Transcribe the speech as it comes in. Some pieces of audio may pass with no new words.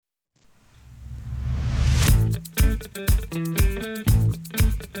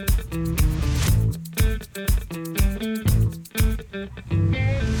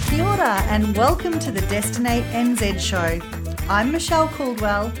and welcome to the Destinate NZ show. I'm Michelle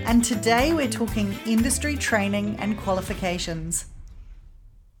Caldwell, and today we're talking industry training and qualifications.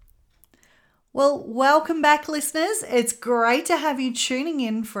 Well, welcome back, listeners. It's great to have you tuning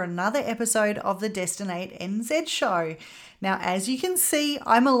in for another episode of the Destinate NZ show. Now, as you can see,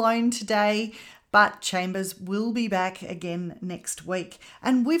 I'm alone today, but Chambers will be back again next week.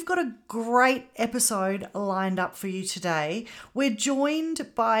 And we've got a great episode lined up for you today. We're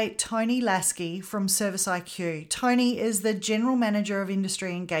joined by Tony Lasky from Service IQ. Tony is the General Manager of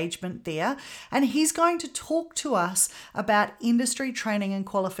Industry Engagement there, and he's going to talk to us about industry training and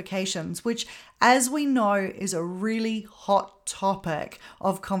qualifications, which, as we know, is a really hot topic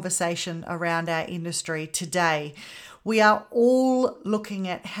of conversation around our industry today. We are all looking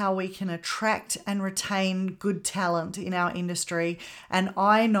at how we can attract and retain good talent in our industry. And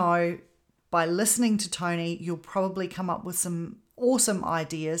I know by listening to Tony, you'll probably come up with some awesome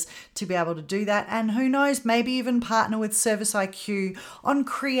ideas to be able to do that. And who knows, maybe even partner with Service IQ on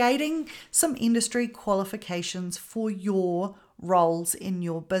creating some industry qualifications for your roles in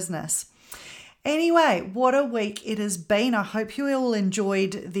your business. Anyway, what a week it has been. I hope you all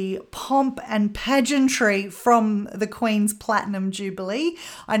enjoyed the pomp and pageantry from the Queen's Platinum Jubilee.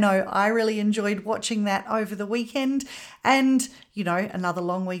 I know I really enjoyed watching that over the weekend, and another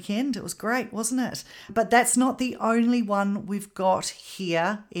long weekend. It was great, wasn't it? But that's not the only one we've got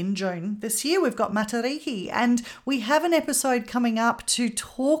here in June. This year we've got Matariki, and we have an episode coming up to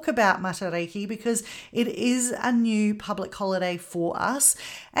talk about Matariki because it is a new public holiday for us,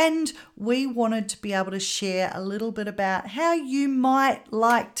 and we wanted to be able to share a little bit about how you might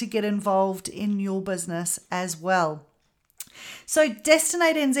like to get involved in your business as well. So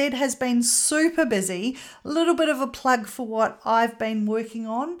Destinate NZ has been super busy. A little bit of a plug for what I've been working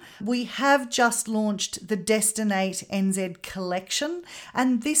on. We have just launched the Destinate NZ collection,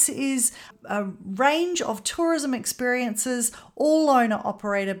 and this is a range of tourism experiences, all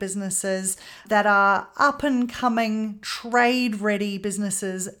owner-operator businesses that are up-and-coming, trade-ready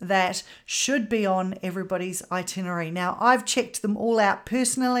businesses that should be on everybody's itinerary. Now, I've checked them all out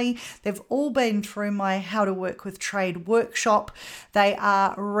personally. They've all been through my How to Work with Trade workshop. They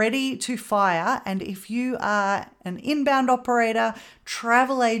are ready to fire, and if you are an inbound operator,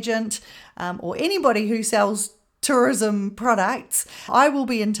 travel agent, or anybody who sells tourism products, I will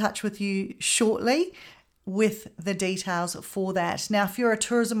be in touch with you shortly with the details for that. Now, if you're a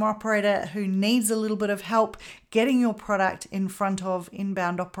tourism operator who needs a little bit of help getting your product in front of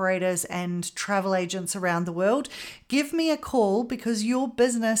inbound operators and travel agents around the world, give me a call because your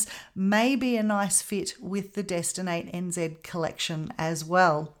business may be a nice fit with the Destinate NZ collection as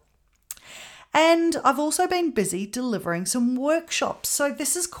well. And I've also been busy delivering some workshops. So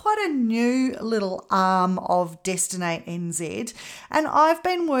this is quite a new little arm of Destinate NZ. And I've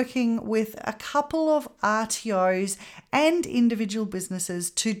been working with a couple of RTOs and individual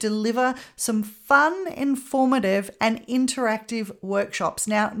businesses to deliver some fun, informative, and interactive workshops.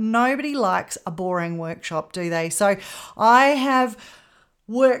 Now, nobody likes a boring workshop, do they? So I have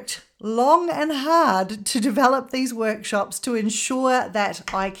worked long and hard to develop these workshops to ensure that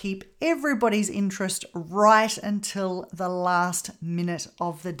I keep everybody's interest right until the last minute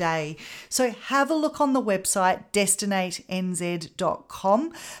of the day. So have a look on the website,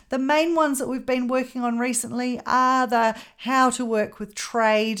 destinatenz.com. The main ones that we've been working on recently are the How to Work with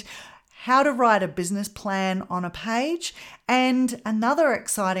Trade, how to write a business plan on a page, and another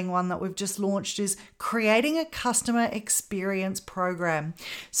exciting one that we've just launched is creating a customer experience program.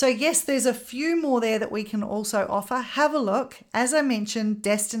 So yes, there's a few more there that we can also offer. Have a look. As I mentioned,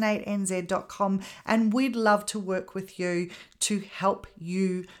 destinatenz.com, and we'd love to work with you to help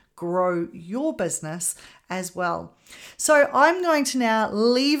you grow your business as well. So I'm going to now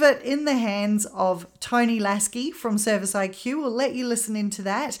leave it in the hands of Tony Lasky from Service IQ. We'll let you listen into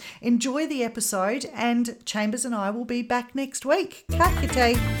that. Enjoy the episode, and Chambers and I will be back next week. Ka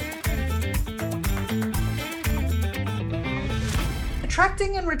kite.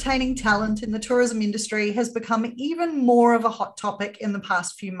 Attracting and retaining talent in the tourism industry has become even more of a hot topic in the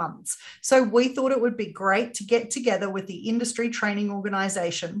past few months. So we thought it would be great to get together with the industry training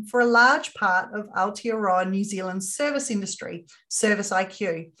organisation for a large part of Aotearoa New Zealand's service industry, Service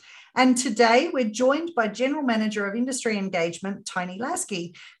IQ. And today we're joined by General Manager of Industry Engagement, Tony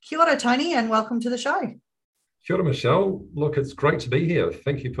Lasky. Kia ora, Tony, and welcome to the show. Kia ora, Michelle. Look, it's great to be here.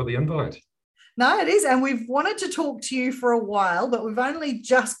 Thank you for the invite. No, it is. And we've wanted to talk to you for a while, but we've only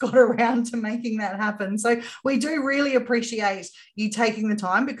just got around to making that happen. So we do really appreciate you taking the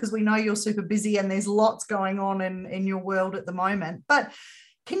time because we know you're super busy and there's lots going on in your world at the moment. But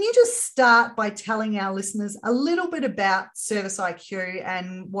Can you just start by telling our listeners a little bit about Service IQ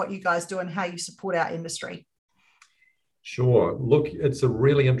and what you guys do and how you support our industry? Sure. Look, it's a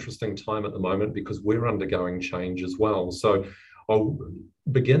really interesting time at the moment because we're undergoing change as well. So I'll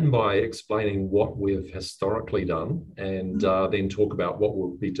begin by explaining what we've historically done and then talk about what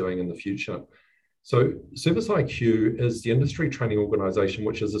we'll be doing in the future. So Service IQ is the industry training organisation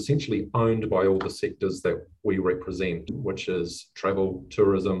which is essentially owned by all the sectors that we represent, which is travel,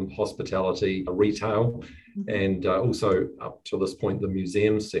 tourism, hospitality, retail, and also up to this point, the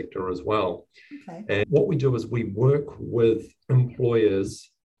museum sector as well. Okay. And what we do is we work with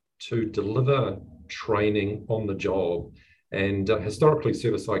employers to deliver training on the job. And historically,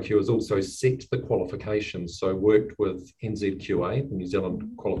 Service IQ has also set the qualifications. So worked with NZQA, the New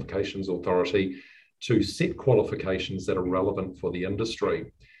Zealand Qualifications Authority, to set qualifications that are relevant for the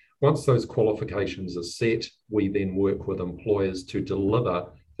industry. Once those qualifications are set, we then work with employers to deliver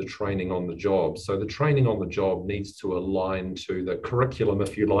the training on the job. So the training on the job needs to align to the curriculum,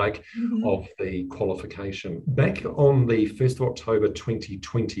 if you like, of the qualification. Back on the 1st of October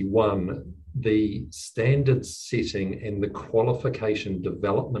 2021, the standard setting and the qualification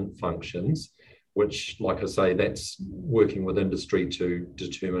development functions, which, like I say, that's working with industry to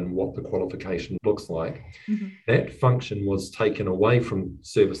determine what the qualification looks like. That function was taken away from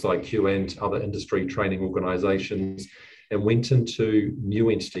Service IQ and other industry training organisations and went into new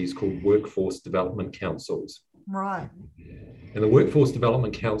entities called Workforce Development Councils. Right. And the Workforce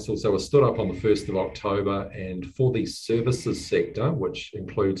Development Councils, they were stood up on the 1st of October, and for the services sector, which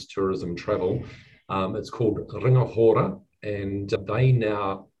includes tourism, travel, it's called Ringa Hora, and they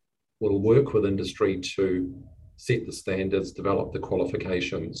now will work with industry to set the standards, develop the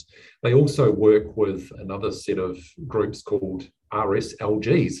qualifications. They also work with another set of groups called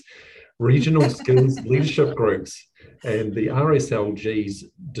RSLGs, Regional Skills Leadership Groups. And the RSLGs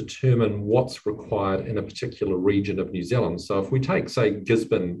determine what's required in a particular region of New Zealand. So if we take, say,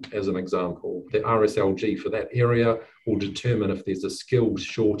 Gisborne as an example, the RSLG for that area will determine if there's a skills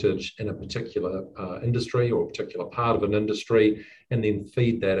shortage in a particular industry or a particular part of an industry, and then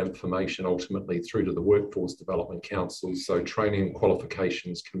feed that information ultimately through to the Workforce Development Councils. So training and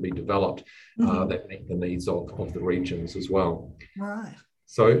qualifications can be developed that meet the needs of the regions as well. Right.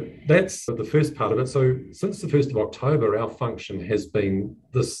 So that's the first part of it. So since the 1st of October, our function has been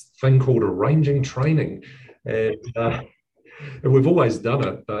this thing called arranging training. And we've always done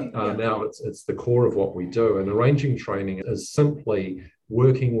it, but now it's the core of what we do. And arranging training is simply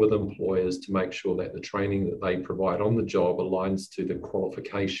working with employers to make sure that the training that they provide on the job aligns to the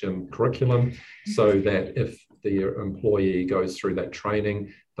qualification curriculum, so that if the employee goes through that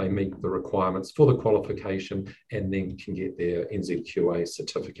training, they meet the requirements for the qualification and then can get their NZQA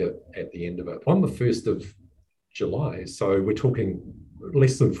certificate at the end of it. On the 1st of July, so we're talking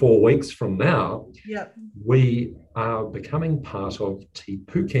less than 4 weeks from now, we are becoming part of Te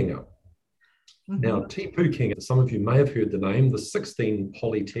Pūkenga. Now, Te Pūkenga, some of you may have heard the name, the 16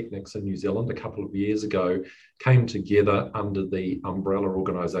 polytechnics in New Zealand a couple of years ago came together under the umbrella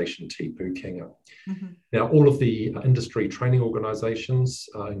organisation Te Pūkenga. Now, all of the industry training organisations,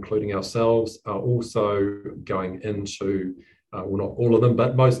 including ourselves, are also going into, well, not all of them,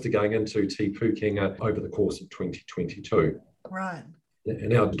 but most are going into Te Pūkenga over the course of 2022. Right.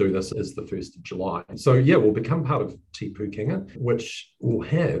 And our to do this is the 1st of July. So, yeah, we'll become part of Te Pūkenga, which will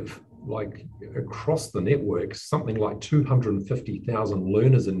have, like, across the network, something like 250,000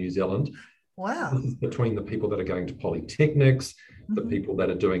 learners in New Zealand. Wow. This is between the people that are going to polytechnics, the people that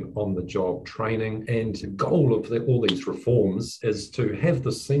are doing on-the-job training. And the goal of all these reforms is to have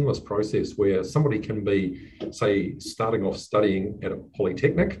the seamless process where somebody can be, say, starting off studying at a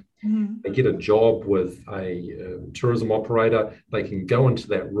polytechnic. They get a job with a tourism operator, they can go into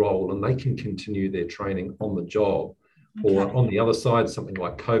that role and they can continue their training on the job. Or on the other side, something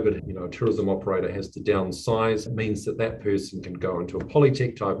like COVID, a tourism operator has to downsize. It means that person can go into a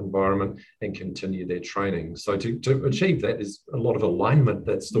polytech type environment and continue their training. So to achieve that is a lot of alignment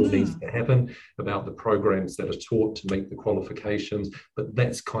that still needs to happen about the programs that are taught to meet the qualifications. But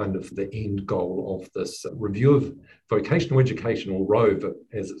that's kind of the end goal of this review of vocational education, or ROVE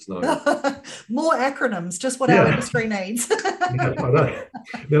as it's known. More acronyms, just what our industry needs. Yeah, I know.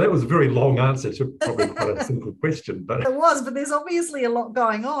 Now, that was a very long answer to probably quite a simple question. But it was, but there's obviously a lot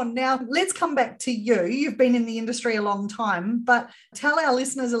going on. Now, let's come back to you. You've been in the industry a long time, but tell our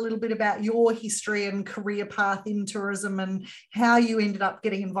listeners a little bit about your history and career path in tourism and how you ended up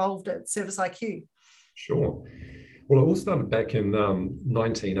getting involved at Service IQ. Sure. Well, it all started back in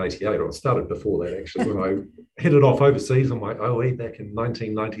 1988, or it started before that, actually, when I headed off overseas on my OE back in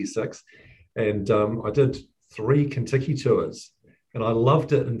 1996. And I did 3 Kentucky tours. And I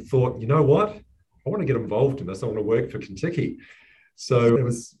loved it and thought, you know what? I want to get involved in this. I want to work for Kentucky. So it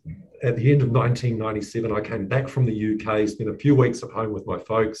was at the end of 1997, I came back from the UK, spent a few weeks at home with my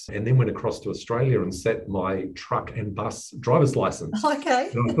folks, and then went across to Australia and sat my truck and bus driver's license. Okay.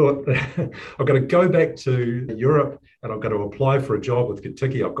 And I thought, I've got to go back to Europe and I've got to apply for a job with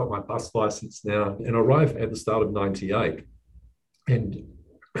Kentucky. I've got my bus license now, and I arrived at the start of 98. And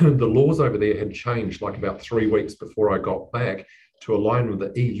the laws over there had changed like about 3 weeks before I got back to align with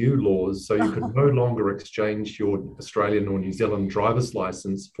the EU laws. So you could no longer exchange your Australian or New Zealand driver's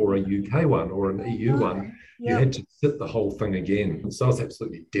license for a UK one or an EU one. You had to sit the whole thing again. So I was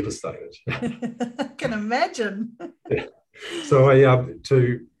absolutely devastated. I can imagine. Yeah. So I,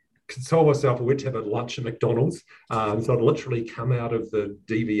 to console myself, I went to have a lunch at McDonald's. So I'd literally come out of the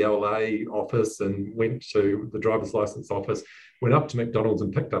DVLA office and went to the driver's license office, went up to McDonald's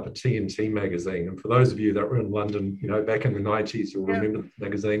and picked up a TNT magazine. And for those of you that were in London, back in the 90s, you'll remember the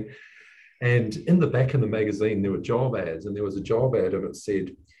magazine. And in the back of the magazine, there were job ads, and there was a job ad and it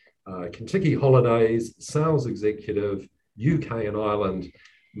said, Kentucky Holidays, sales executive, UK and Ireland,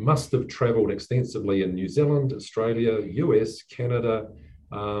 must have travelled extensively in New Zealand, Australia, US, Canada,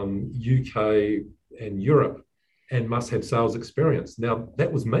 UK and Europe, and must have sales experience. Now,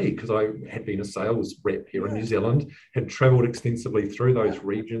 that was me because I had been a sales rep here in New Zealand, had travelled extensively through those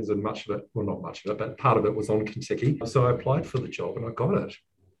regions, and much of it, well, not much of it, but part of it was on Kentucky. So I applied for the job and I got it.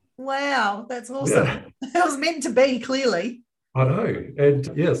 Wow, that's awesome. Yeah. It was meant to be, clearly. I know.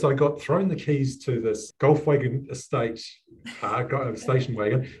 And so I got thrown the keys to this Golfwagon estate station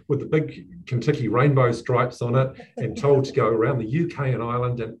wagon with the big Kentucky rainbow stripes on it, and told to go around the UK and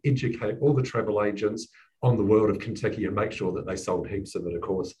Ireland and educate all the travel agents on the world of Kentucky and make sure that they sold heaps of it, of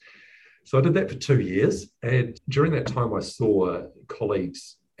course. So I did that for 2 years. And during that time, I saw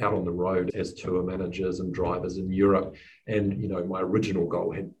colleagues out on the road as tour managers and drivers in Europe. And, my original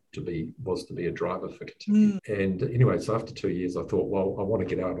goal was to be a driver for Kentucky. And anyway, so after 2 years, I thought, well, I want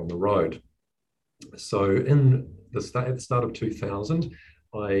to get out on the road. So at the start of 2000,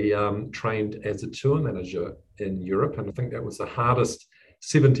 I trained as a tour manager in Europe. And I think that was the hardest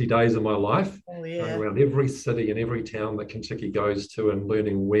 70 days of my life, going around every city and every town that Kentucky goes to and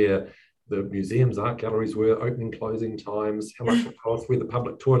learning where the museums, art galleries were, opening, closing times, how much it costs, where the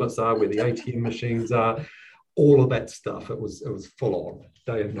public toilets are, where the ATM machines are, all of that stuff. It was full on,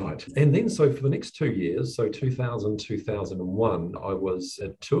 day and night. And then, so for the next 2 years, so 2000, 2001, I was a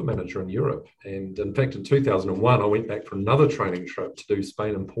tour manager in Europe. And in fact, in 2001, I went back for another training trip to do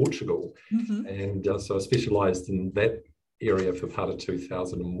Spain and Portugal. And so I specialised in that area for part of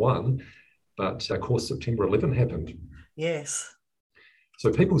 2001. But of course, September 11 happened. Yes.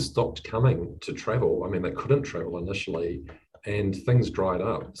 So people stopped coming to travel. I mean, they couldn't travel initially, and things dried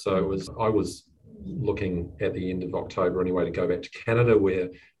up. So I was looking at the end of October anyway to go back to Canada, where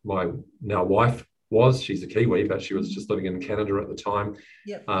my now wife was. She's a Kiwi, but she was just living in Canada at the time.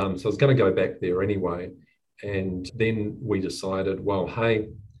 So I was going to go back there anyway. And then we decided, well, hey,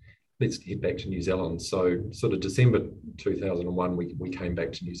 let's head back to New Zealand. So sort of December 2001, we came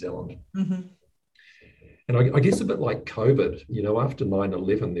back to New Zealand. And I guess a bit like COVID, after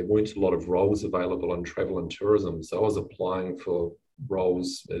 9/11, there weren't a lot of roles available in travel and tourism. So I was applying for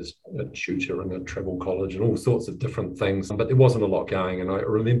roles as a tutor in a travel college and all sorts of different things, but there wasn't a lot going. And I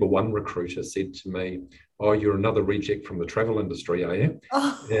remember one recruiter said to me, "Oh, you're another reject from the travel industry, are you?"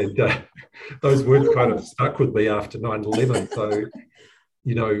 And those words kind of stuck with me after 9/11. So,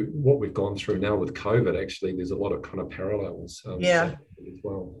 what we've gone through now with COVID, actually, there's a lot of kind of parallels as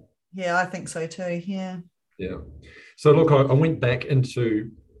well. Yeah, I think so too. Yeah. So look, I went back into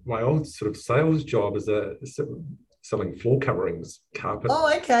my old sort of sales job as selling floor coverings, carpet,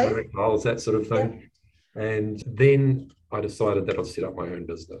 tiles, that sort of thing. And then I decided that I'd set up my own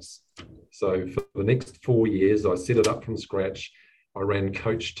business. So for the next 4 years, I set it up from scratch. I ran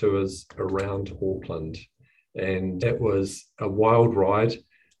coach tours around Auckland, and that was a wild ride.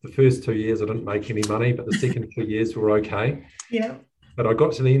 The first 2 years, I didn't make any money, but the second 2 years were okay. But I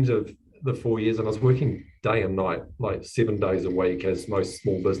got to the end of the 4 years and I was working day and night, like 7 days a week, as most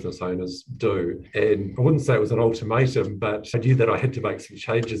small business owners do. And I wouldn't say it was an ultimatum, but I knew that I had to make some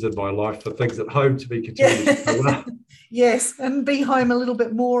changes in my life for things at home to be continued to go up. Yes, and be home a little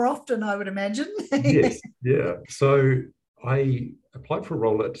bit more often, I would imagine. So I applied for a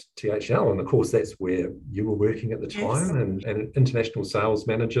role at THL, and of course that's where you were working at the time, and an international sales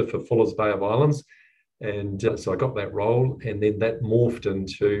manager for Fuller's Bay of Islands. And so I got that role, and then that morphed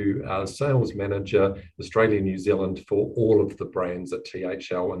into sales manager, Australia, New Zealand, for all of the brands at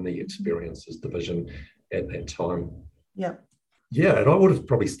THL and the experiences division at that time. And I would have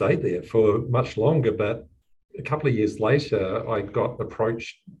probably stayed there for much longer, but a couple of years later, I got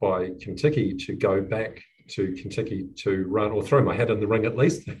approached by Kentucky to go back to Kentucky to run, or throw my hat in the ring at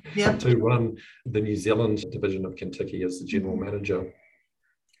least, to run the New Zealand division of Kentucky as the general manager.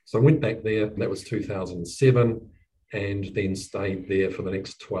 So I went back there, that was 2007, and then stayed there for the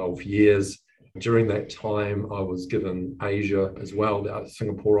next 12 years. During that time, I was given Asia as well, the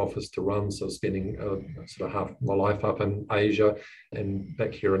Singapore office to run. So spending sort of half my life up in Asia and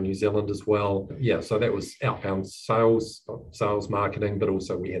back here in New Zealand as well. Yeah, so that was outbound sales marketing, but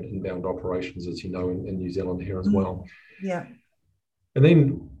also we had inbound operations, as you know, in New Zealand here as well. Yeah. And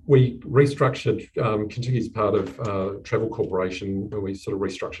then we restructured, Kentucky's part of Travel Corporation. We sort of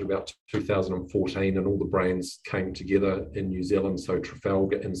restructured about 2014, and all the brands came together in New Zealand. So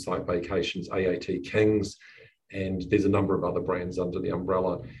Trafalgar, Insight Vacations, AAT Kings, and there's a number of other brands under the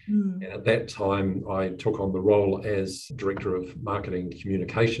umbrella. And at that time, I took on the role as Director of Marketing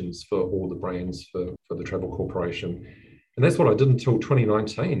Communications for all the brands for the Travel Corporation. And that's what I did until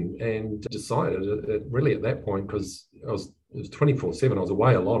 2019, and decided really at that point, because it was 24/7. I was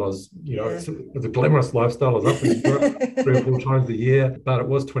away a lot. I was, it's a glamorous lifestyle. I was up in Europe 3 or 4 times a year, but it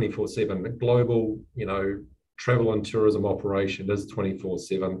was 24/7. A global, travel and tourism operation is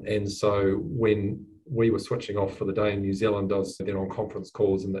 24/7. And so when we were switching off for the day in New Zealand, I was then on conference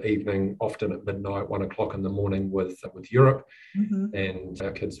calls in the evening, often at midnight, 1 o'clock in the morning with Europe. And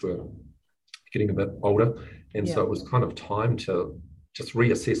our kids were getting a bit older. And so it was kind of time to just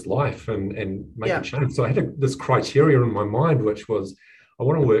reassess life and make a change. So I had this criteria in my mind, which was, I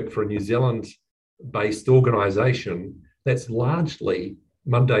want to work for a New Zealand-based organisation that's largely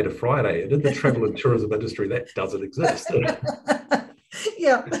Monday to Friday. And in the travel and tourism industry, that doesn't exist.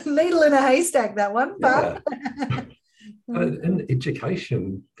 Yeah, needle in a haystack, that one. But in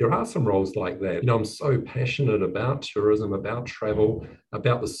education, there are some roles like that. I'm so passionate about tourism, about travel,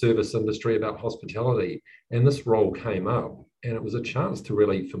 about the service industry, about hospitality. And this role came up. And it was a chance to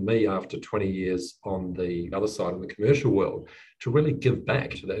really, for me, after 20 years on the other side of the commercial world, to really give back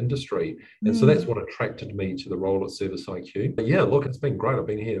to the industry. And so that's what attracted me to the role at Service IQ. But yeah, look, it's been great. I've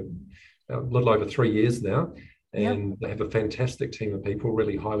been here a little over 3 years now. And they have a fantastic team of people,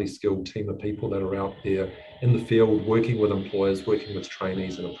 really highly skilled team of people that are out there in the field, working with employers, working with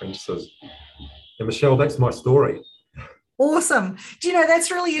trainees and apprentices. And Michelle, that's my story. Awesome. Do you know, that's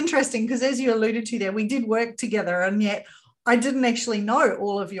really interesting, because as you alluded to there, we did work together, and yet I didn't actually know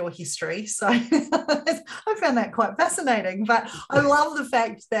all of your history. So I found that quite fascinating. But I love the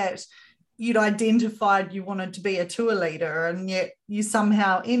fact that you'd identified you wanted to be a tour leader, and yet you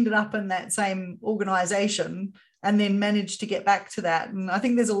somehow ended up in that same organisation and then managed to get back to that. And I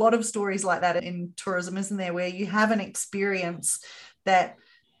think there's a lot of stories like that in tourism, isn't there, where you have an experience that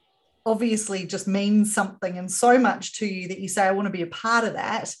obviously just means something and so much to you that you say, I want to be a part of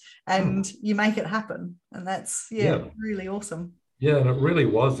that, and you make it happen. And that's really awesome. Yeah, and it really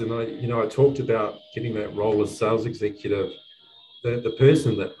was. And I talked about getting that role as sales executive. The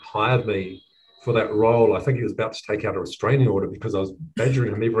person that hired me for that role, I think he was about to take out a restraining order because I was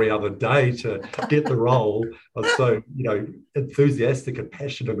badgering him every other day to get the role. I was so, enthusiastic and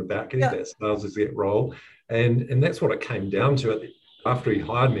passionate about getting that sales exec role. And that's what it came down to. After he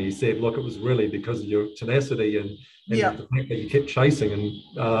hired me, he said, look, it was really because of your tenacity and the fact that you kept chasing,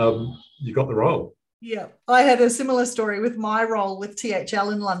 and you got the role. Yeah, I had a similar story with my role with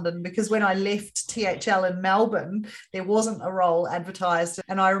THL in London, because when I left THL in Melbourne, there wasn't a role advertised.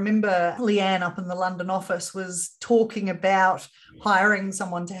 And I remember Leanne up in the London office was talking about hiring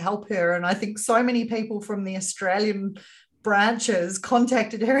someone to help her. And I think so many people from the Australian branches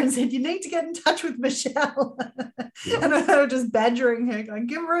contacted her and said, you need to get in touch with Michelle. And I were just badgering her, going,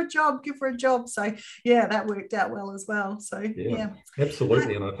 give her a job. So yeah, that worked out well as well. So yeah.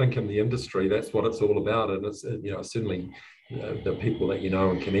 Absolutely. And I think in the industry, that's what it's all about. And it's, certainly the people that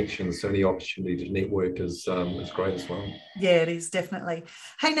and connections, so the opportunity to network is great as well. Yeah, it is, definitely.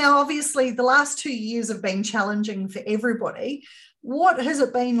 Hey, now obviously the last 2 years have been challenging for everybody. What has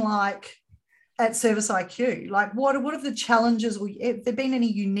it been like at Service IQ? Like, what are the challenges? Have there been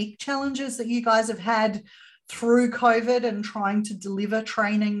any unique challenges that you guys have had through COVID and trying to deliver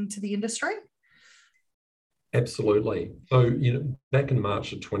training to the industry? Absolutely. So, back in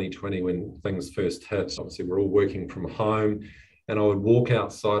March of 2020, when things first hit, obviously we're all working from home, and I would walk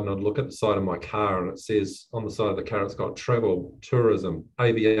outside and I'd look at the side of my car, and it says on the side of the car, it's got travel, tourism,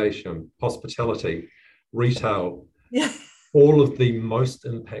 aviation, hospitality, retail. Yeah. All of the most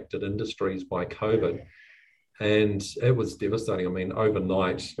impacted industries by COVID. And it was devastating. I mean,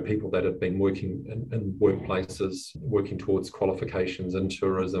 overnight, people that had been working in workplaces, working towards qualifications in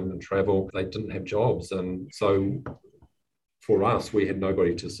tourism and travel, they didn't have jobs. And so for us, we had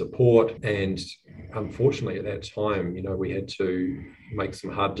nobody to support. And unfortunately, at that time, we had to make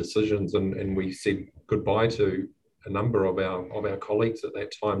some hard decisions, and we said goodbye to a number of our colleagues at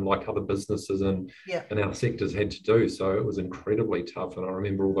that time, like other businesses and our sectors had to do. So it was incredibly tough. And I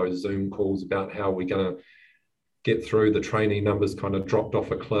remember all those Zoom calls about how we're going to get through. The trainee numbers kind of dropped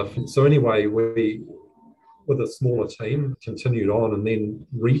off a cliff. And so anyway, we, with a smaller team, continued on. And then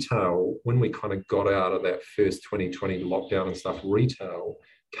retail, when we kind of got out of that first 2020 lockdown and stuff, retail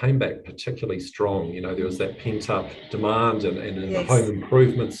came back particularly strong. There was that pent-up demand and in the home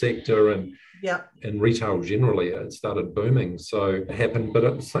improvement sector and retail generally, it started booming. So it happened. But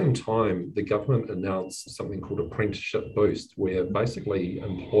at the same time, the government announced something called Apprenticeship Boost, where basically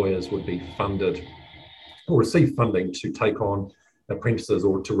employers would be funded or receive funding to take on apprentices,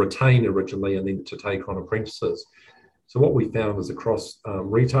 or to retain originally and then to take on apprentices. So what we found is across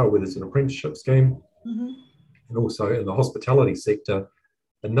retail, where there's an apprenticeship scheme, and also in the hospitality sector,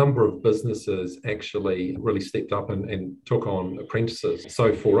 a number of businesses actually really stepped up and took on apprentices.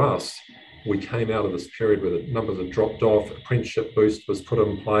 So for us, we came out of this period where the numbers had dropped off, Apprenticeship Boost was put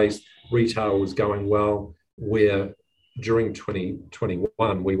in place, retail was going well, where during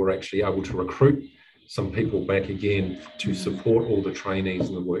 2021, we were actually able to recruit some people back again to support all the trainees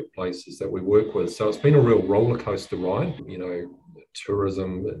in the workplaces that we work with. So it's been a real roller coaster ride.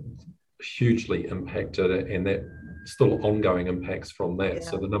 Tourism hugely impacted, and that still ongoing impacts from that.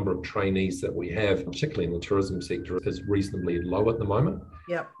 So the number of trainees that we have, particularly in the tourism sector, is reasonably low at the moment.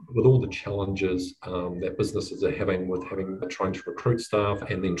 With all the challenges that businesses are having with trying to recruit staff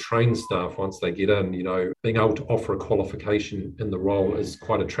and then train staff once they get in, being able to offer a qualification in the role is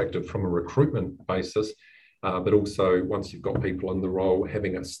quite attractive from a recruitment basis. But also, once you've got people in the role,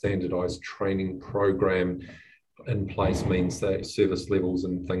 having a standardized training program in place means that service levels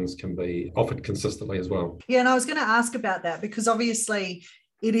and things can be offered consistently as well. And I was going to ask about that, because obviously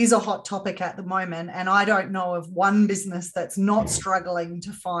it is a hot topic at the moment, and I don't know of one business that's not struggling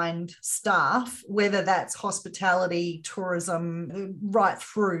to find staff, whether that's hospitality, tourism, right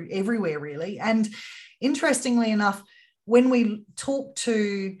through everywhere really. And interestingly enough, when we talk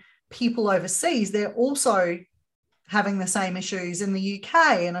to people overseas, they're also having the same issues in the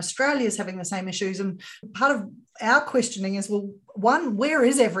UK, and Australia's having the same issues. And part of our questioning is, well, one, where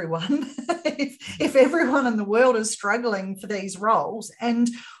is everyone if everyone in the world is struggling for these roles? And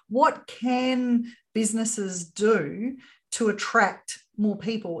what can businesses do to attract more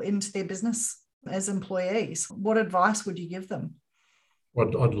people into their business as employees? What advice would you give them?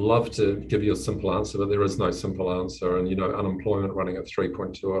 Well, I'd love to give you a simple answer, but there is no simple answer. And, unemployment running at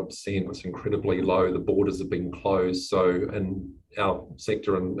 3.2%, it's incredibly low. The borders have been closed. So in our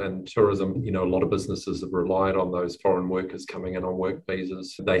sector and tourism, a lot of businesses have relied on those foreign workers coming in on work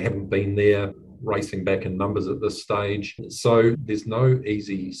visas. They haven't been there, racing back in numbers at this stage. So there's no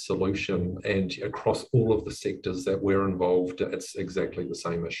easy solution. And across all of the sectors that we're involved, it's exactly the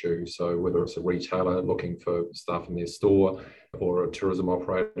same issue. So whether it's a retailer looking for staff in their store, or a tourism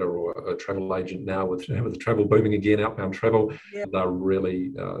operator, or a travel agent now with the travel booming again, outbound travel, they're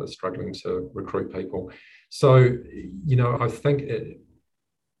really struggling to recruit people. So, I think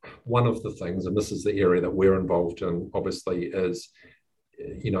one of the things, and this is the area that we're involved in, obviously, is,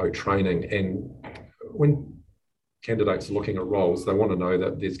 training. And when candidates are looking at roles, they want to know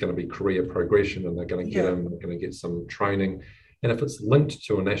that there's going to be career progression, and they're going to get in, they're going to get some training. And if it's linked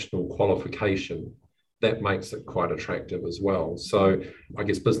to a national qualification, that makes it quite attractive as well. So I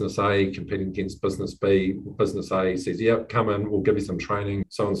guess business A competing against business B, business A says, come in, we'll give you some training.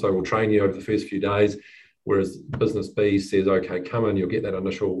 So-and-so will train you over the first few days. Whereas business B says, okay, come in, you'll get that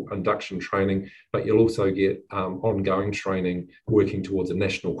initial induction training, but you'll also get ongoing training working towards a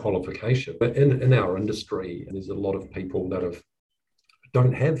national qualification. But in our industry, there's a lot of people that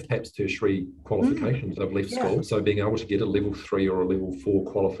don't have perhaps tertiary qualifications. They've left school. So being able to get a level 3 or a level 4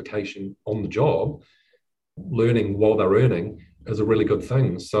 qualification on the job, learning while they're earning, is a really good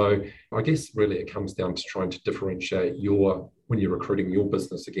thing. So I guess really it comes down to trying to differentiate when you're recruiting your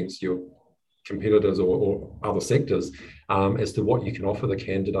business against your competitors or other sectors, as to what you can offer the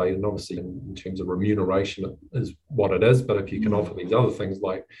candidate. And obviously in terms of remuneration is what it is, but if you can offer these other things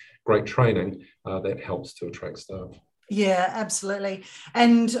like great training, that helps to attract staff. Yeah, absolutely.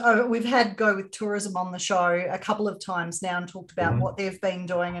 And we've had Go With Tourism on the show a couple of times now and talked about what they've been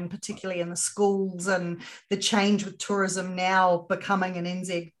doing, and particularly in the schools, and the change with tourism now becoming an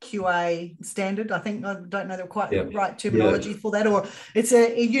NZQA standard. I think, I don't know the quite right terminology for that, or it's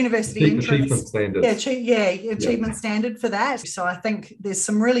a university achievement standard. Achievement standard for that. So I think there's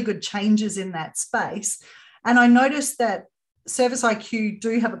some really good changes in that space. And I noticed that Service IQ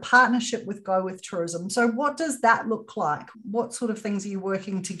do have a partnership with Go With Tourism. So what does that look like? What sort of things are you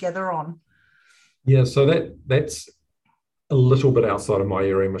working together on? Yeah, so that's a little bit outside of my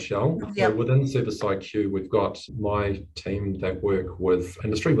area, Michelle. So Yep. within Service IQ, we've got my team that work with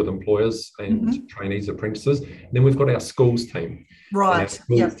industry, with employers and trainees, apprentices. And then we've got our schools team. And our Right.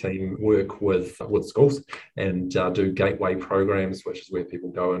 schools team work with schools and do gateway programs, which is where people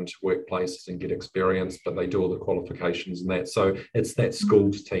go into workplaces and get experience, but they do all the qualifications and that. So it's that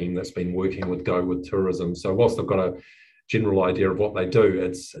schools team that's been working with Go With Tourism. So whilst I've got a general idea of what they do,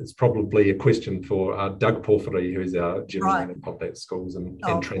 it's probably a question for Doug Porphyry, who's our general manager of that schools and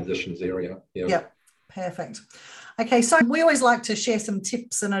transitions area. Yep, perfect. Okay, so we always like to share some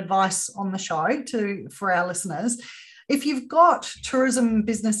tips and advice on the show for our listeners. If you've got tourism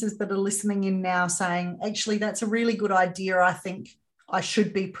businesses that are listening in now saying, actually, that's a really good idea, I think I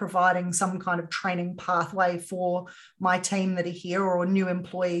should be providing some kind of training pathway for my team that are here or new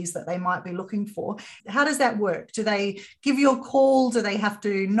employees that they might be looking for. How does that work? Do they give you a call? Do they have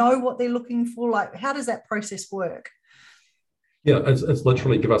to know what they're looking for? Like, how does that process work? Yeah, it's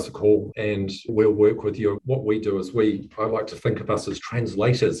literally give us a call and we'll work with you. What we do is I like to think of us as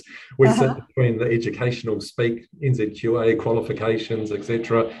translators. We sit between the educational speak, NZQA qualifications,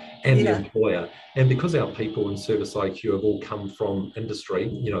 etc., and the employer. And because our people in Service IQ have all come from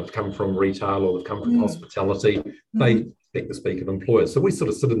industry, they've come from retail or they've come from hospitality, they speak the speak of employers. So we sort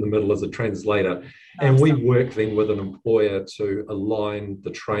of sit in the middle as a translator, and we work then with an employer to align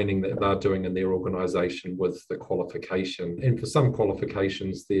the training that they're doing in their organisation with the qualification. And for some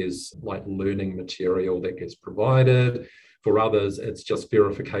qualifications, there's like learning material that gets provided. For others, it's just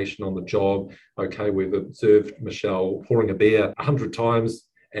verification on the job. Okay, we've observed Michelle pouring a beer 100 times,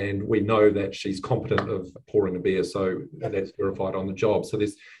 and we know that she's competent of pouring a beer, so that's verified on the job. So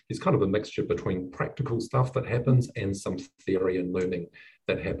there's kind of a mixture between practical stuff that happens and some theory and learning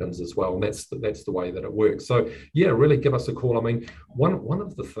that happens as well, and that's the way that it works. So yeah, really give us a call. I mean, one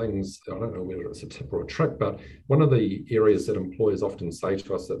of the things, I don't know whether it's a tip or a trick, but one of the areas that employers often say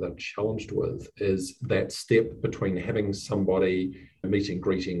to us that they're challenged with is that step between having somebody meeting,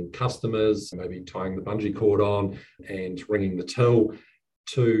 greeting customers, maybe tying the bungee cord on and ringing the till,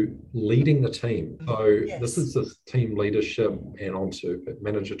 to leading the team. So this is this team leadership and onto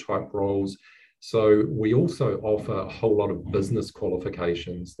manager type roles. So we also offer a whole lot of business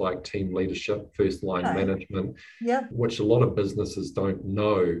qualifications like team leadership, first line management, which a lot of businesses don't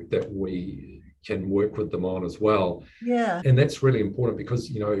know that we can work with them on as well. Yeah. And that's really important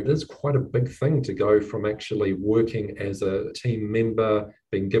because, it is quite a big thing to go from actually working as a team member,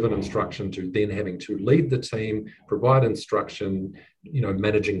 being given instruction, to then having to lead the team, provide instruction,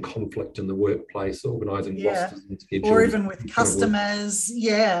 managing conflict in the workplace, organising rosters and schedules. Or even with customers,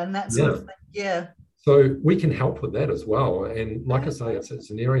 and that sort of thing. Yeah. So we can help with that as well. And like I say,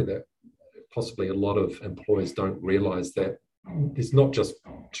 it's an area that possibly a lot of employers don't realise that there's not just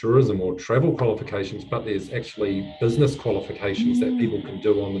tourism or travel qualifications, but there's actually business qualifications that people can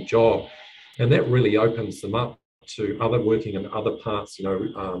do on the job. And that really opens them up to working in other parts,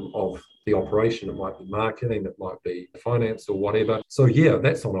 of the operation. It might be marketing, it might be finance or whatever. So yeah,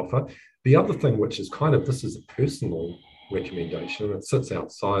 that's on offer. The other thing, which is this is a personal recommendation, it sits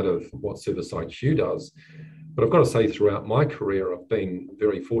outside of what Service IQ does. But I've got to say, throughout my career, I've been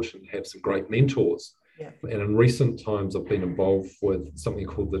very fortunate to have some great mentors. And in recent times, I've been involved with something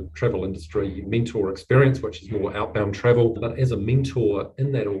called the Travel Industry Mentor Experience, which is more outbound travel. But as a mentor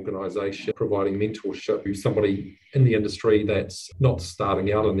in that organisation, providing mentorship to somebody in the industry that's not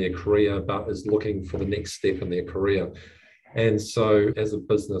starting out in their career, but is looking for the next step in their career. And so as a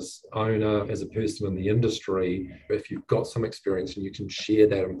business owner, as a person in the industry, if you've got some experience and you can share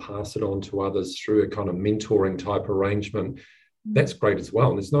that and pass it on to others through a kind of mentoring type arrangement, that's great as well.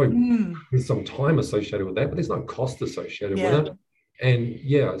 And there's some time associated with that, but there's no cost associated with it.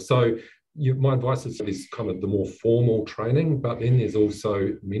 And so my advice is there's kind of the more formal training, but then there's also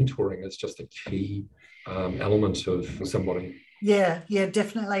mentoring as just a key element of somebody. Yeah,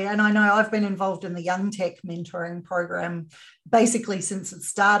 definitely. And I know I've been involved in the Young Tech mentoring program basically since it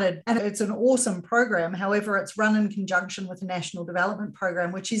started. And it's an awesome program. However, it's run in conjunction with the National Development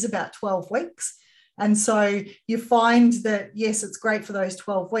Program, which is about 12 weeks. And so you find that, yes, it's great for those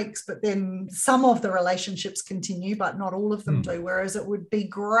 12 weeks, but then some of the relationships continue, but not all of them do. Whereas it would be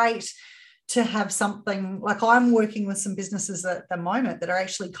great to have something like, I'm working with some businesses at the moment that are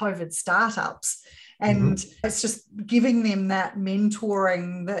actually COVID startups. And it's just giving them that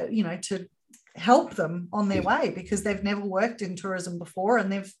mentoring that, help them on their way, because they've never worked in tourism before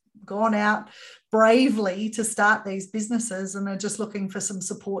and they've gone out bravely to start these businesses and are just looking for some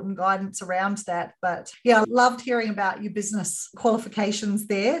support and guidance around that. But yeah, I loved hearing about your business qualifications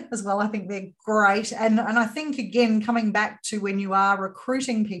there as well. I think they're great. And I think, again, coming back to when you are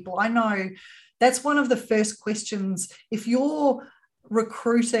recruiting people, I know that's one of the first questions. If you're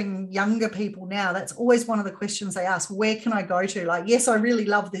recruiting younger people now, that's always one of the questions they ask. Where can I go to? Like, yes, I really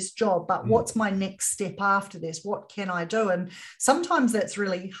love this job, but what's my next step after this? What can I do? And sometimes that's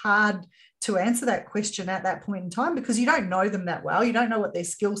really hard to answer that question at that point in time, because you don't know them that well. You don't know what their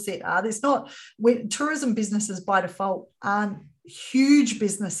skill set are. There's not, tourism businesses by default aren't huge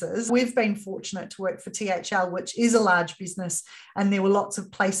businesses. We've been fortunate to work for THL, which is a large business, and there were lots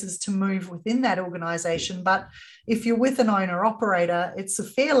of places to move within that organisation. But if you're with an owner operator, it's a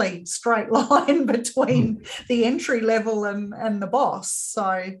fairly straight line between the entry level and the boss.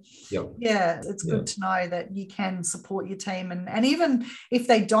 So yeah, it's good to know that you can support your team, and even if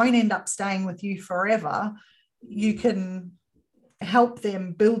they don't end up staying with you forever, you can help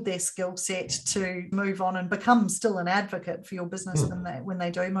them build their skill set to move on and become still an advocate for your business when they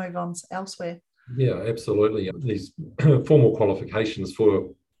do move on elsewhere. Yeah, absolutely. These formal qualifications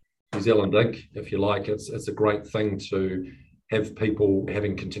for New Zealand Inc., if you like, it's a great thing to have people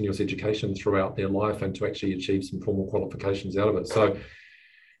having continuous education throughout their life and to actually achieve some formal qualifications out of it. So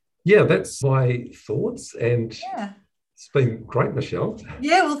yeah, that's my thoughts, and it's been great, Michelle.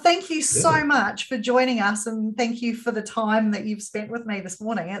 Yeah, well, thank you so much for joining us, and thank you for the time that you've spent with me this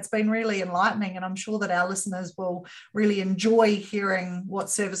morning. It's been really enlightening, and I'm sure that our listeners will really enjoy hearing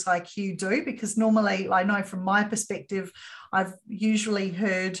what Service IQ do, because normally, I know from my perspective, I've usually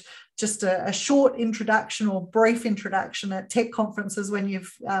heard just a short introduction or brief introduction at tech conferences when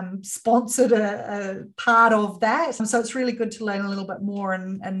you've sponsored a part of that. And so it's really good to learn a little bit more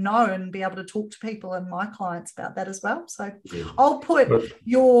and know and be able to talk to people and my clients about that as well. So I'll put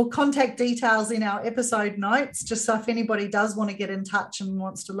your contact details in our episode notes, just so if anybody does want to get in touch and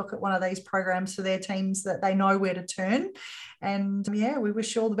wants to look at one of these programs for their teams, that they know where to turn. And yeah, we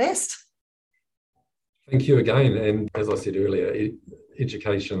wish you all the best. Thank you again. And as I said earlier,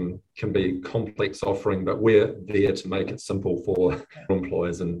 education can be a complex offering, but we're there to make it simple for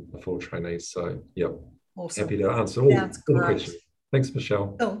employers and for trainees. So, awesome. Happy to answer all the questions. Thanks,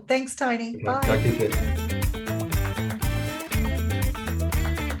 Michelle. Cool. Thanks, Tony. Okay. Bye. Take care.